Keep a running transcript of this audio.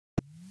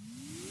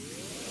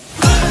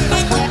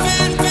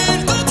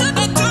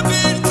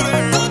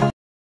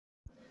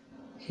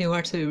Hey,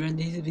 what's up everyone,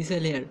 this is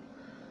Vishal here.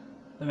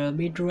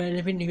 Meet Royal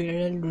Enfield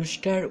Himalayan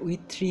Rooster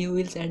with 3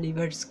 wheels and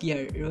reverse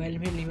gear. Royal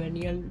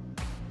Enfield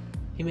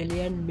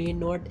Himalayan may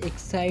not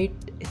excite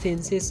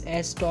senses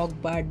as stock,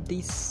 but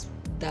the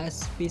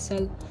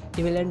special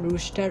Himalayan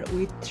Rooster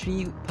with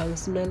 3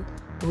 functional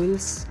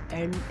wheels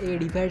and a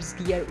reverse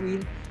gear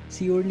will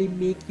surely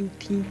make you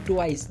think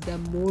twice. The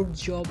more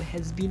job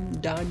has been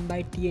done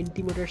by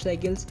TNT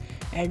Motorcycles,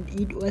 and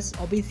it was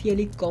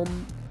officially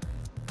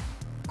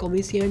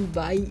commissioned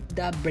by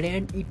the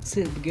brand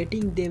itself,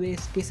 getting them a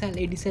special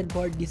edition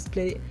for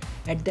display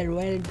at the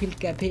Royal Enfield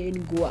Cafe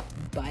in Goa.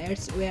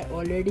 Buyers were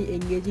already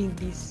engaging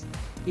this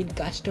in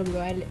custom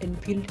Royal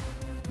Enfield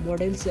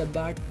models,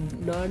 but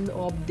none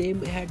of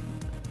them had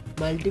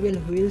multiple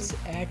wheels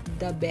at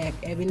the back.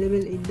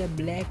 Available in the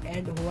black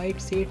and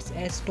white sets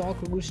as stock,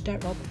 Rooster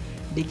of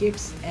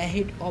decades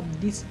ahead of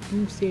these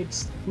two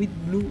sets with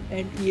blue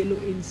and yellow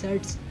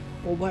inserts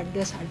over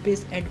the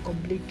surface and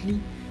completely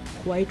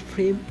white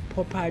frame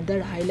for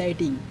further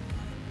highlighting.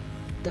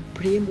 The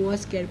frame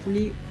was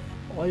carefully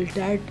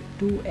altered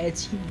to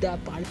achieve the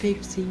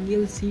perfect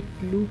single seat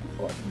look.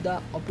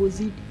 The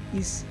opposite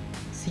is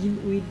seen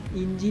with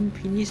engine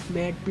finished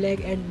matte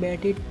black and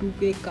matted to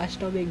a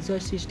custom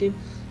exhaust system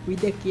with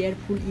the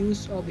careful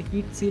use of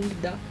heat shield.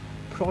 The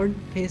front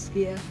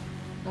fascia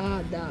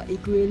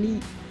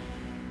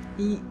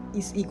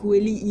is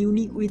equally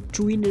unique with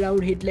twin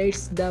round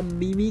headlights that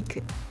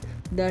mimic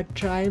the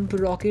Triumph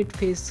rocket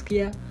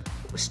fascia.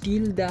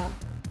 Still, the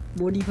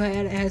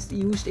modifier has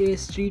used a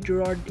street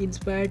rod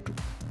inspired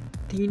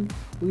thin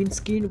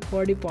windscreen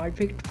for a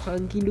perfect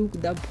funky look.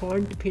 The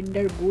front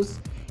fender goes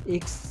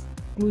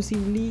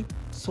exclusively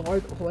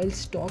short, while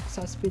stock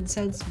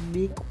suspensions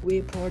make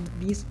way for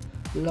this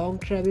long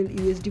travel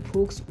USD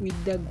forks with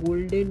the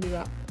golden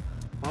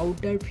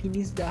outer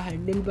finish. The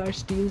handlebar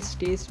still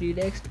stays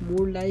relaxed,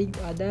 more like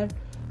other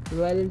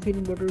Royal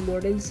Enfield motor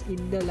models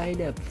in the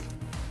lineup.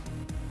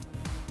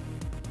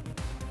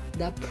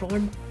 The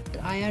front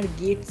tire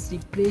gets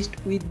replaced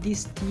with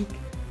this thick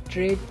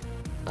tread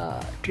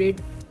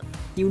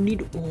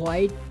unit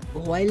white,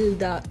 while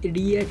the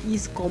rear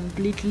is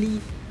completely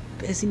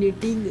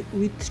fascinating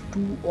with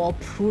two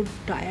off-road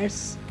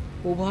tires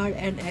over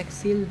an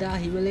axle. The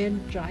Himalayan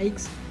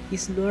Trikes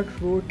is not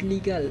road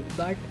legal,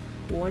 but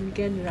one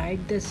can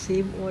ride the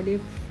same on a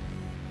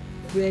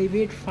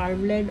private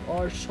farmland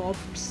or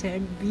soft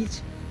sand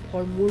beach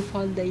for more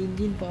fun. The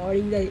engine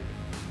powering the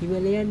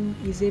Himalayan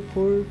is a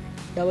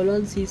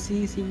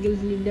 411cc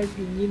single-cylinder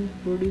engine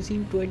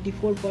producing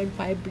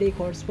 24.5 brake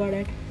horsepower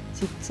at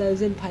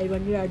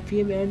 6,500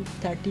 rpm and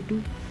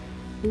 32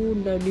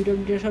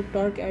 Nm of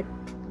torque at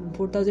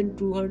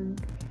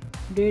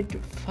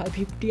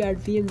 4,250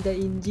 rpm. The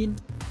engine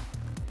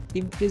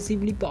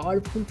impressively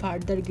powerful,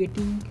 further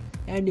getting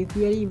an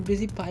equally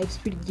impressive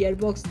 5-speed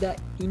gearbox. The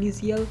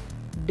initial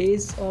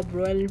days of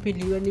Royal Enfield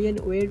Himalayan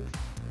were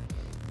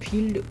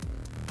filled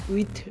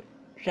with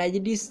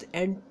tragedies,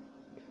 and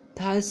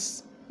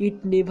thus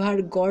it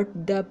never got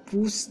the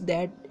push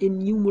that a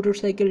new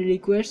motorcycle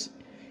requires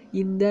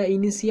in the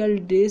initial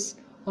days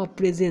of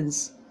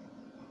presence.